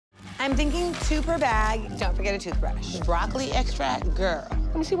I'm thinking 2 per bag. Don't forget a toothbrush. Broccoli extract, girl.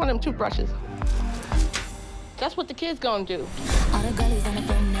 Let me see one of them toothbrushes. That's what the kids gonna do.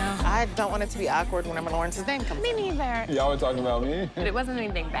 I don't want it to be awkward whenever Lawrence's name comes up. Me neither. Y'all were talking about me? But it wasn't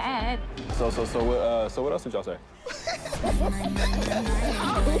anything bad. So what else did y'all say?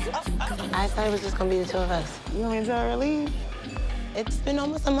 I thought it was just gonna be the 2 of us. You want me to tell her to leave? It's been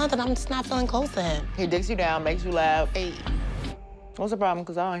almost a month and I'm just not feeling close to him. He dicks you down, makes you laugh. Hey. What's the problem?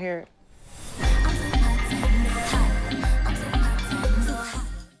 Because I don't hear it.